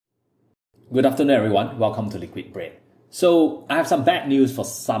Good afternoon, everyone. Welcome to Liquid Brain. So I have some bad news for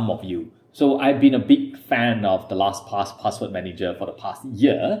some of you. So I've been a big fan of the LastPass password manager for the past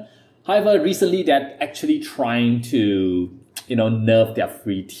year. However, recently they're actually trying to, nerf their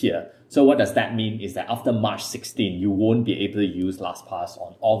free tier. So what does that mean is that after March 16, you won't be able to use LastPass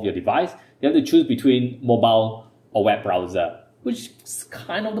on all of your devices. You have to choose between mobile or web browser, which is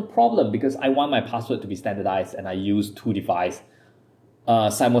kind of the problem because I want my password to be standardized and I use two devices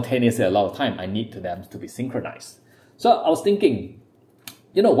simultaneously a lot of time. I need them to be synchronized. So I was thinking,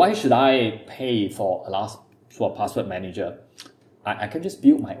 why should I pay for a password manager? I can just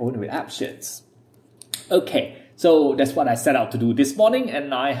build my own with AppSheet. Okay, so that's what I set out to do this morning,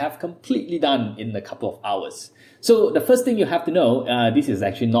 and I have completely done in a couple of hours. So the first thing you have to know, this is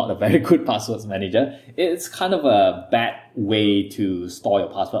actually not a very good passwords manager. It's kind of a bad way to store your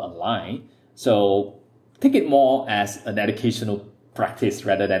password online. So take it more as an educational practice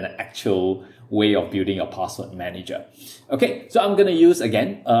rather than an actual way of building your password manager. Okay, so I'm going to use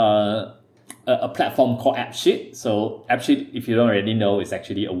again a platform called AppSheet. So AppSheet, if you don't already know, is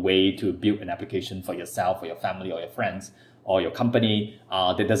actually a way to build an application for yourself or your family or your friends or your company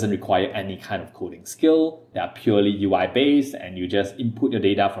that doesn't require any kind of coding skill. They are purely UI based, and you just input your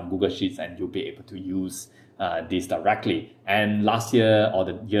data from Google Sheets and you'll be able to use this directly. And last year or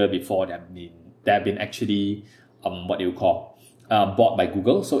the year before, they have been actually bought by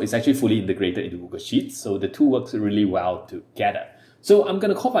Google. So it's actually fully integrated into Google Sheets. So the two works really well together. So I'm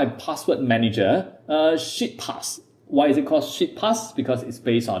going to call my password manager SheetPass. Why is it called SheetPass? Because it's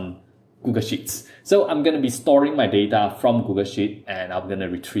based on Google Sheets. So I'm going to be storing my data from Google Sheet, and I'm going to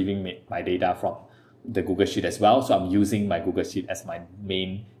retrieving my data from the Google Sheet as well. So I'm using my Google Sheet as my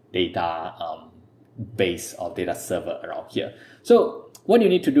main data base or data server around here. So what you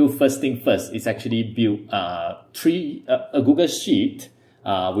need to do first thing first is actually build a Google Sheet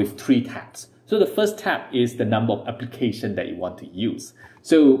with 3 tabs. So the first tab is the number of applications that you want to use.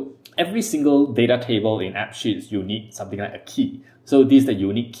 So every single data table in AppSheets, you need something like a key. So this is the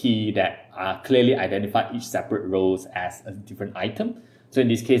unique key that clearly identify each separate rows as a different item. So in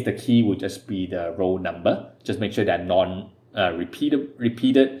this case, the key would just be the row number. Just make sure they're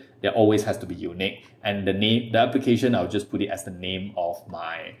repeated. There always has to be unique. And the application, I'll just put it as the name of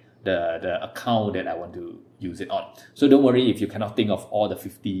the account that I want to use it on. So don't worry if you cannot think of all the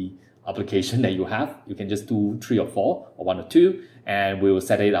 50 applications that you have. You can just do 3 or 4 or 1 or 2, and we will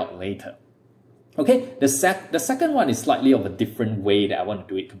set it out later. Okay, the second one is slightly of a different way that I want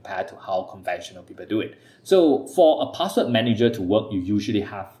to do it compared to how conventional people do it. So for a password manager to work, you usually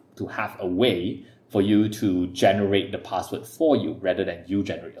have to have a way for you to generate the password for you rather than you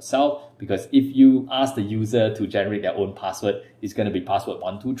generate yourself. Because if you ask the user to generate their own password, it's going to be password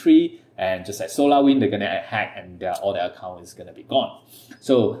 123, and just like SolarWinds, they're going to hack and all their account is going to be gone.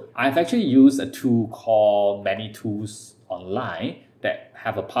 So I've actually used a tool called Many Tools online that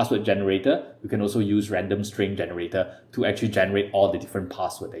have a password generator. You can also use random string generator to actually generate all the different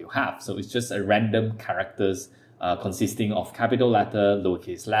passwords that you have. So it's just a random characters consisting of capital letter,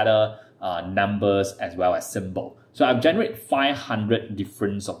 lowercase letter, numbers, as well as symbol. So I've generated 500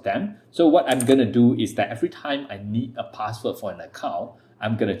 different of them. So what I'm going to do is that every time I need a password for an account,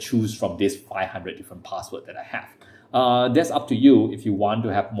 I'm going to choose from this 500 different passwords that I have. That's up to you. If you want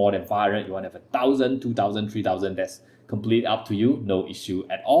to have more than 500, you want to have 1,000, 2,000, 3,000, that's completely up to you. No issue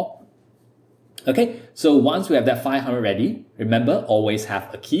at all. Okay, so once we have that 500 ready, remember, always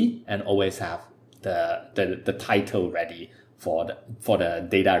have a key and always have the title ready for the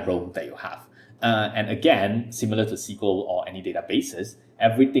data row that you have. And again, similar to SQL or any databases,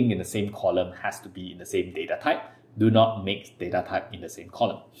 everything in the same column has to be in the same data type. Do not mix data type in the same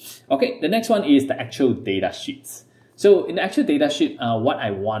column. Okay, the next one is the actual data sheets. So in the actual data sheet, what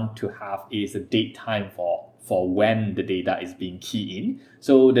I want to have is a date time for when the data is being keyed in.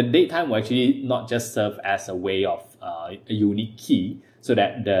 So the date time will actually not just serve as a way of a unique key, so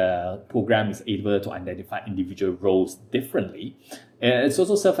that the program is able to identify individual rows differently. It's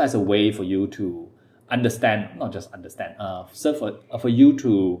also serve as a way for you to understand, not just understand, for you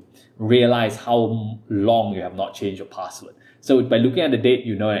to realize how long you have not changed your password. So by looking at the date,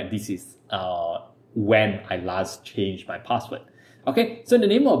 you know that this is when I last changed my password. Okay, so the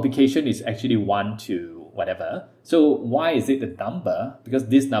name of application is actually 1 to whatever. So why is it the number? Because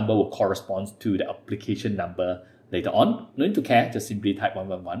this number will correspond to the application number later on. No need to care, just simply type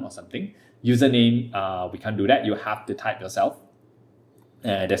 111 or something. Username, we can't do that. You have to type yourself.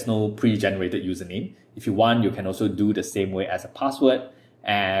 There's no pre-generated username. If you want, you can also do the same way as a password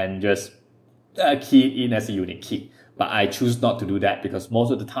and just key it in as a unique key. But I choose not to do that because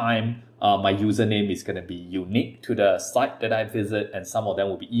most of the time, my username is going to be unique to the site that I visit, and some of them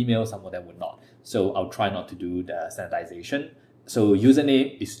will be email, some of them will not. So I'll try not to do the standardization. So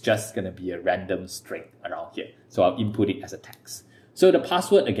username is just going to be a random string around here. So I'll input it as a text. So the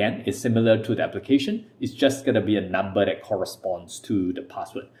password, again, is similar to the application. It's just going to be a number that corresponds to the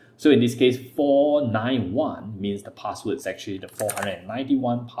password. So in this case, 491 means the password is actually the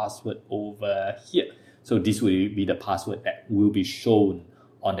 491 password over here. So this will be the password that will be shown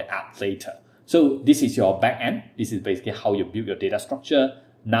on the app later. So this is your backend. This is basically how you build your data structure.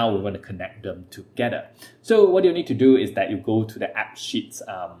 Now we want to connect them together. So what you need to do is that you go to the AppSheet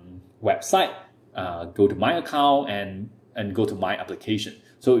website, go to my account and go to my application.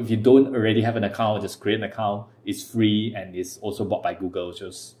 So if you don't already have an account, just create an account. It's free and it's also bought by Google.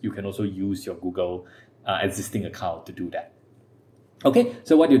 So you can also use your Google existing account to do that. Okay,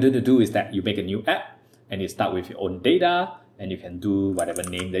 so what you need to do is that you make a new app and you start with your own data, and you can do whatever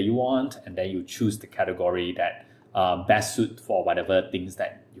name that you want, and then you choose the category that best suit for whatever things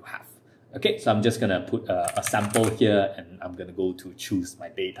that you have. Okay, so I'm just gonna put a sample here, and I'm gonna go to choose my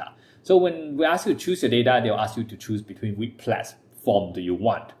data. So when we ask you to choose your data, they'll ask you to choose between which platform do you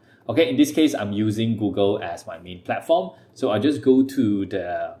want. Okay, in this case, I'm using Google as my main platform. So I'll just go to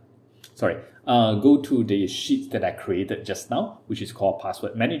the, sheet that I created just now, which is called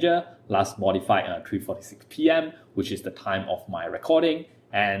Password Manager, last modified at 3:46 p.m., which is the time of my recording,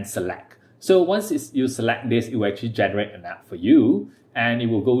 and select. So once you select this, it will actually generate an app for you, and it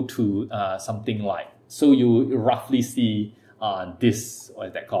will go to something like, so you roughly see this, what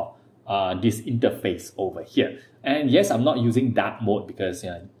is that called? This interface over here. And yes, I'm not using dark mode because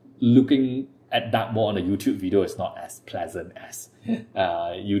looking at dark mode on a YouTube video is not as pleasant as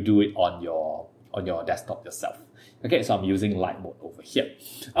you do it on your desktop yourself. Okay, so I'm using light mode over here.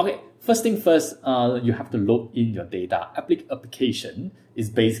 Okay, first thing first, you have to load in your data. Application is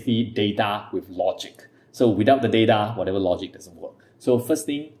basically data with logic. So without the data, whatever logic doesn't work. So first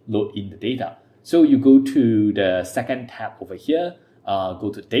thing, load in the data. So you go to the second tab over here,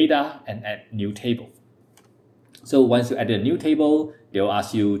 go to data and add new table. So once you add a new table, they'll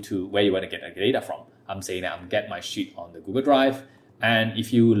ask you to where you want to get the data from. I'm saying that I'm get my sheet on the Google Drive. And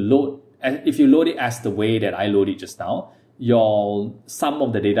if you load it as the way that I load it just now, some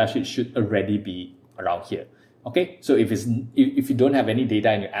of the data sheet should already be around here. Okay, so if you don't have any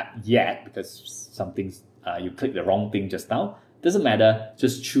data in your app yet because you clicked the wrong thing just now, doesn't matter.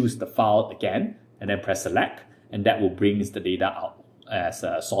 Just choose the file again and then press select, and that will bring the data out as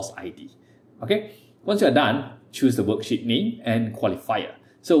a source ID. Okay, once you're done, choose the worksheet name and qualifier.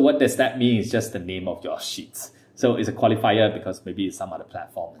 So what does that mean? It's just the name of your sheets. So it's a qualifier because maybe it's some other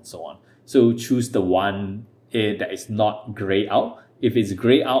platform and so on. So choose the one that is not gray out. If it's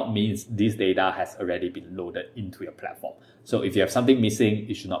gray out, means this data has already been loaded into your platform. So if you have something missing,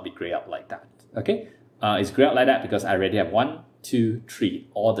 it should not be gray out like that. Okay, it's gray out like that because I already have 1, 2, 3,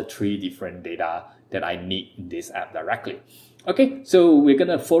 all the 3 different data that I need in this app directly. Okay, so we're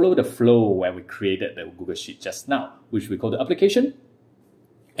gonna follow the flow where we created the Google Sheet just now, which we call the application.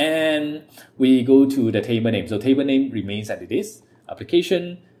 And we go to the table name. So table name remains as it is,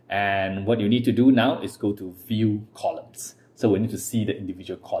 application. And what you need to do now is go to view columns. So we need to see the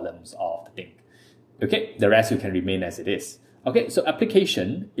individual columns of the thing. Okay, the rest you can remain as it is. Okay, so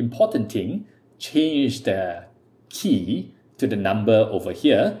application, important thing, change the key to the number over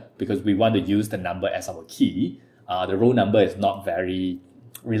here because we want to use the number as our key. The row number is not very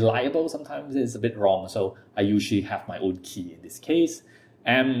reliable. Sometimes it's a bit wrong. So I usually have my own key in this case.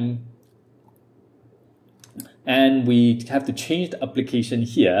 And we have to change the application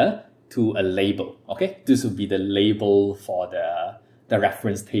here to a label. Okay, this will be the label for the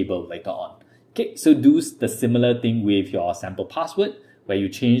reference table later on. Okay, so do the similar thing with your sample password where you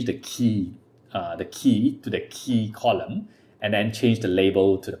change the key to the key column and then change the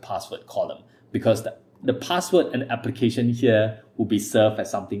label to the password column, because the password and application here will be served as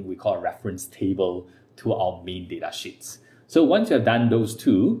something we call a reference table to our main data sheets. So once you have done those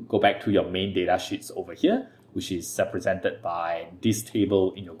two, go back to your main data sheets over here, which is represented by this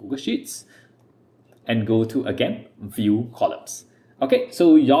table in your Google Sheets, and go to, again, view columns. Okay,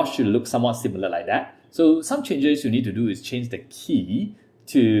 so yours should look somewhat similar like that. So some changes you need to do is change the key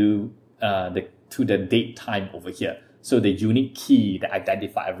to the date time over here. So the unique key that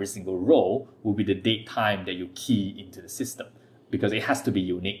identifies every single row will be the date time that you key into the system, because it has to be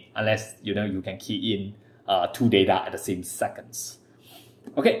unique unless you can key in 2 data at the same seconds.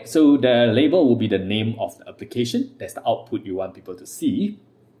 Okay, so the label will be the name of the application. That's the output you want people to see.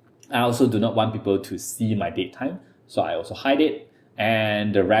 I also do not want people to see my date time, so I also hide it.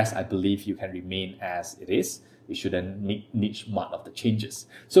 And the rest, I believe, you can remain as it is. it shouldn't need much of the changes.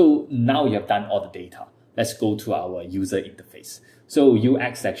 So now you have done all the data. Let's go to our user interface. So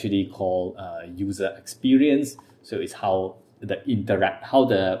UX actually called user experience. So it's how the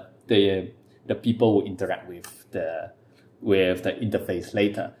people will interact with the interface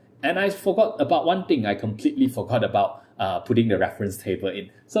later. And I forgot about one thing. I completely forgot about putting the reference table in.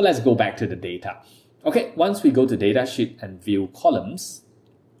 So let's go back to the data. Okay, once we go to data sheet and view columns,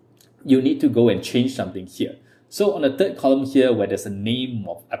 you need to go and change something here. So on the third column here, where there's a name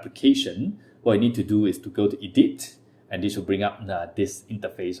of application, what you need to do is to go to edit, and this will bring up this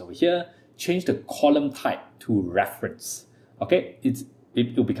interface over here. Change the column type to reference. Okay,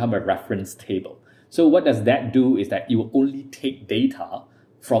 it will become a reference table. So what does that do is that it will only take data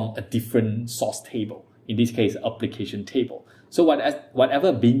from a different source table. In this case, application table. So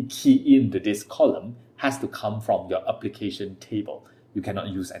whatever being keyed into this column has to come from your application table. You cannot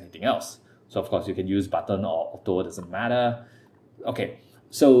use anything else. So of course you can use button or auto, doesn't matter. Okay,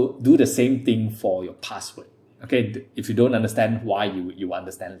 so do the same thing for your password. Okay, if you don't understand why, you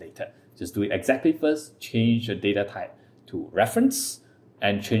understand later. Just do it exactly first, change your data type to reference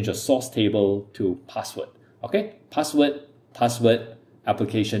and change your source table to password. Okay, password,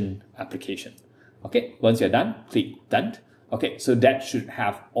 application. Okay, once you're done, click done. Okay, so that should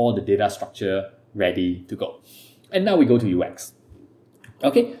have all the data structure ready to go. And now we go to UX.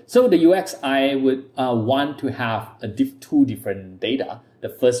 Okay, so the UX, I would want to have two different data. The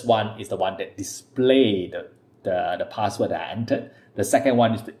first one is the one that display the password that I entered. The second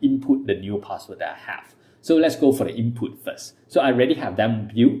one is to input the new password that I have. So let's go for the input first. So I already have them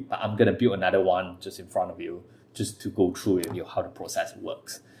built, but I'm gonna build another one just in front of you, just to go through with you how the process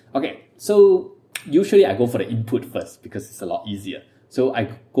works. Okay, so usually I go for the input first because it's a lot easier. So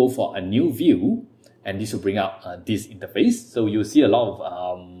I go for a new view, and this will bring up this interface. So you'll see a lot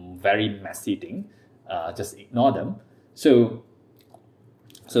of very messy thing. Just ignore them. So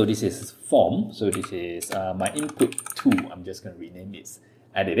this is form. So this is my input 2. I'm just going to rename it.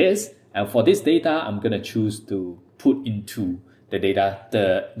 And it is. And for this data, I'm going to choose to put into the data,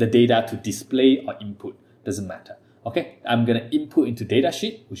 the data to display or input. Doesn't matter. Okay, I'm going to input into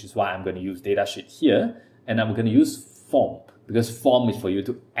datasheet, which is why I'm going to use datasheet here. And I'm going to use form, because form is for you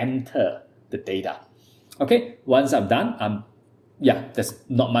to enter the data. Okay, once I'm done, there's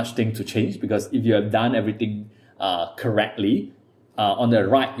not much thing to change, because if you have done everything correctly, on the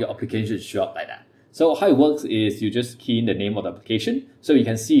right, your application should show up like that. So how it works is you just key in the name of the application. So you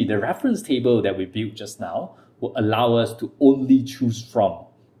can see the reference table that we built just now will allow us to only choose from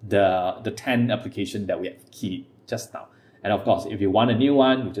the 10 applications that we have keyed just now. And of course, if you want a new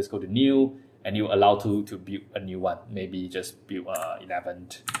one, you just go to new, and you're allowed to build a new one. Maybe just build 11.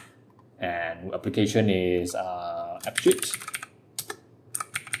 And application is AppSheet.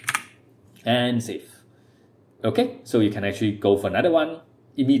 And save. Okay, so you can actually go for another one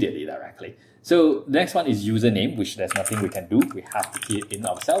immediately, directly. So the next one is username, which there's nothing we can do. We have to key it in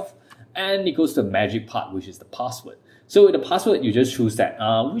ourselves. And it goes to the magic part, which is the password. So the password, you just choose that.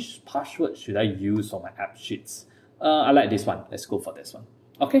 Which password should I use for my app sheets? I like this one. Let's go for this one.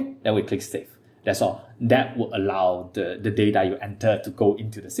 Okay, then we click save. That's all. That will allow the data you enter to go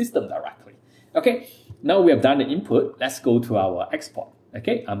into the system directly. Okay, now we have done the input. Let's go to our export.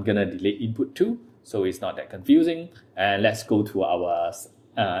 Okay, I'm going to delete input 2, so it's not that confusing. And let's go to our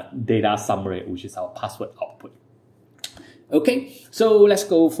data summary, which is our password output. Okay, so let's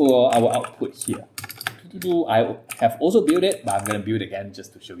go for our output here. I have also built it, but I'm going to build it again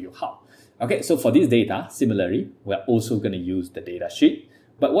just to show you how. Okay, so for this data, similarly, we're also going to use the data sheet.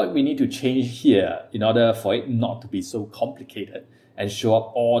 But what we need to change here in order for it not to be so complicated and show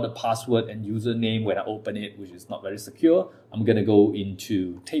up all the password and username when I open it, which is not very secure, I'm going to go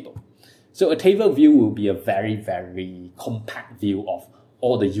into table. So a table view will be a very, very compact view of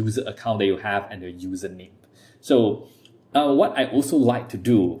all the user account that you have and the username. So what I also like to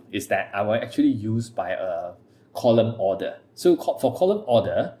do is that I will actually use by a column order. So for column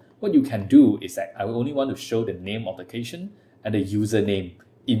order, what you can do is that I only want to show the name of the application and the username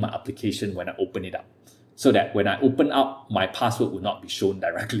in my application when I open it up. So that when I open up, my password will not be shown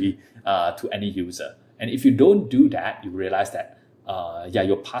directly to any user. And if you don't do that, you realize that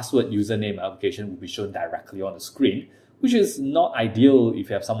your password, username, application will be shown directly on the screen, which is not ideal if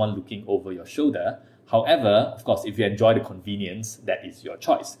you have someone looking over your shoulder. However, of course, if you enjoy the convenience, that is your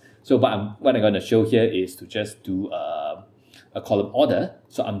choice. So what I'm going to show here is to just do a column order.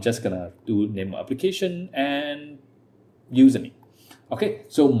 So I'm just going to do name of application and username. Okay,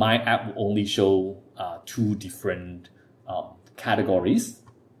 so my app will only show 2 different categories.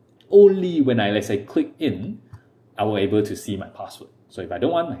 Only when I, let's say, click in, I will be able to see my password. So if I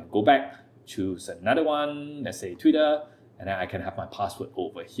don't want, I can go back, choose another one, let's say Twitter, and then I can have my password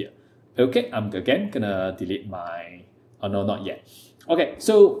over here. Okay, I'm again gonna delete my, oh no, not yet. Okay,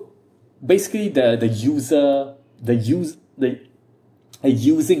 so basically the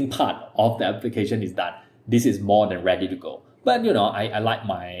using part of the application is done. This is more than ready to go. But you know, I like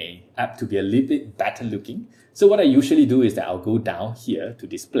my app to be a little bit better looking. So what I usually do is that I'll go down here to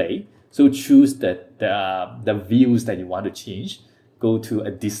display. So choose the views that you want to change. Go to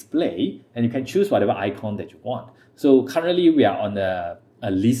a display and you can choose whatever icon that you want. So currently we are on a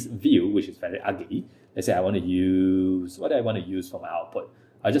list view, which is very ugly. Let's say I want to use, what do I want to use for my output?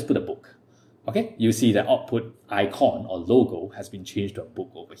 I'll just put a book. Okay, you see the output icon or logo has been changed to a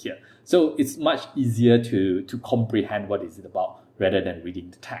book over here. So it's much easier to comprehend what is it about rather than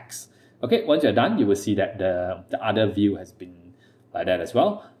reading the text. Okay, once you're done, you will see that the other view has been like that as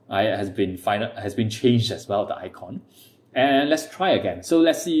well. Has been changed as well, the icon. And let's try again. So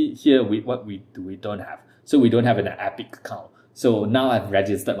let's see here what we don't have. So we don't have an Epic account. So now I've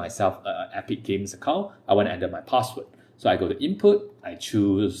registered myself an Epic Games account. I want to enter my password. So I go to input, I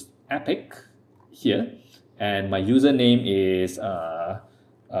choose Epic here, and my username is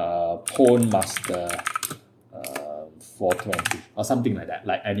PwnMaster 420 or something like that,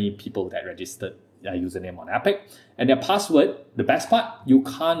 like any people that registered their username on Epic. And their password, the best part, you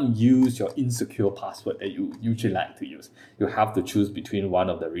can't use your insecure password that you usually like to use. You have to choose between one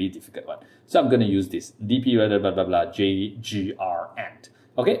of the really difficult one. So I'm going to use this dp blah blah blah jgrand.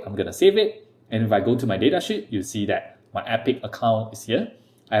 Okay, I'm going to save it, and if I go to my datasheet, you see that my Epic account is here.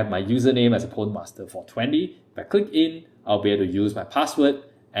 I have my username as a PwnMaster420. If I click in, I'll be able to use my password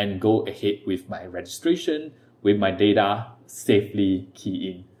and go ahead with my registration with my data safely key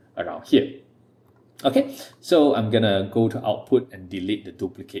in around here. Okay, so I'm gonna go to output and delete the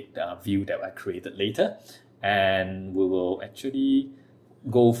duplicate view that I created later. And we will actually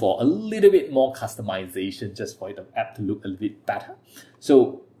go for a little bit more customization just for the app to look a little bit better.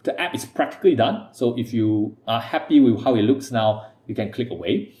 So the app is practically done. So if you are happy with how it looks now, you can click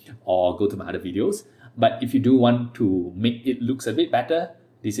away or go to my other videos. But if you do want to make it looks a bit better,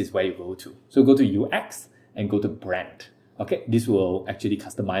 this is where you go to. So go to UX and go to brand. Okay, this will actually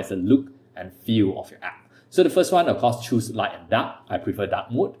customize the look and feel of your app. So the first one, of course, choose light and dark. I prefer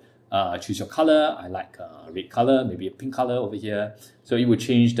dark mode. Choose your color. I like a red color, maybe a pink color over here. So it will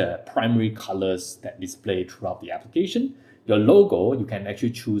change the primary colors that display throughout the application. Your logo, you can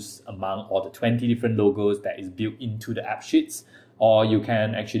actually choose among all the 20 different logos that is built into the app sheets, or you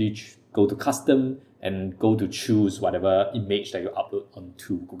can actually go to custom and go to choose whatever image that you upload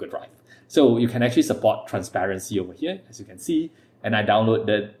onto Google Drive. So you can actually support transparency over here, as you can see. And I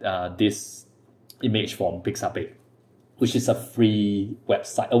downloaded this image from Pixabay, which is a free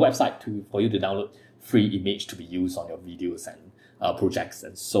website, for you to download free image to be used on your videos and projects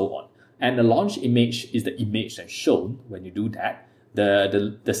and so on. And the launch image is the image that's shown when you do that.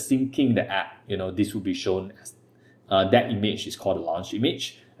 The syncing the app, this will be shown as that image is called the launch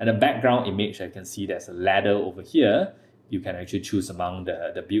image. And the background image, I can see there's a ladder over here. You can actually choose among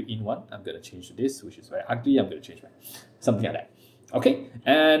the built-in one. I'm going to change to this, which is very ugly. I'm going to change something like that. Okay,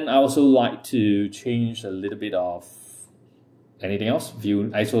 and I also like to change a little bit of anything else.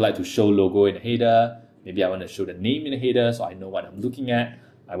 I also like to show logo in the header. Maybe I want to show the name in the header so I know what I'm looking at.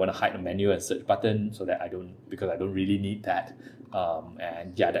 I want to hide the menu and search button so that because I don't really need that.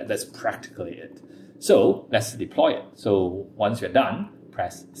 And yeah, that's practically it. So let's deploy it. So once you're done,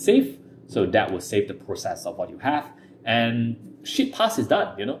 press save. So that will save the process of what you have. And SheetPass is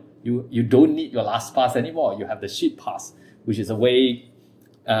done. You don't need your LastPass anymore. You have the SheetPass, which is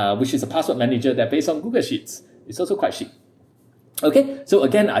a password manager that based on Google Sheets. It's also quite cheap. Okay, so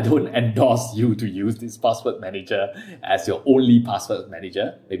again, I don't endorse you to use this password manager as your only password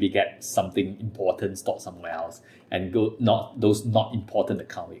manager. Maybe get something important stored somewhere else and those not important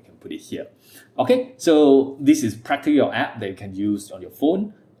accounts, you can put it here. Okay, so this is practically your app that you can use on your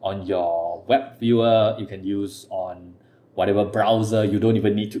phone, on your web viewer, you can use on whatever browser. You don't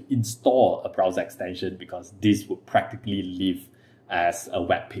even need to install a browser extension because this would practically live as a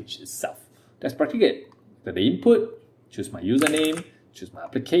web page itself. That's practically it. So the input, choose my username, choose my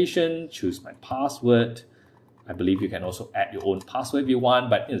application, choose my password. I believe you can also add your own password if you want,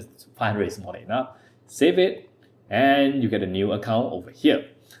 but 500 is more than enough. Save it, and you get a new account over here.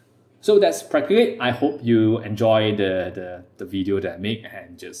 So that's practically it. I hope you enjoy the video that I make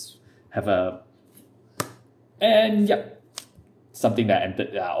and just have something that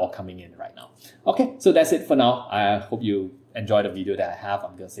entered all coming in right now. Okay, so that's it for now. I hope you enjoy the video that I have.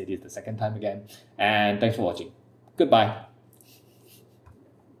 I'm going to say this the second time again. And thanks for watching. Goodbye.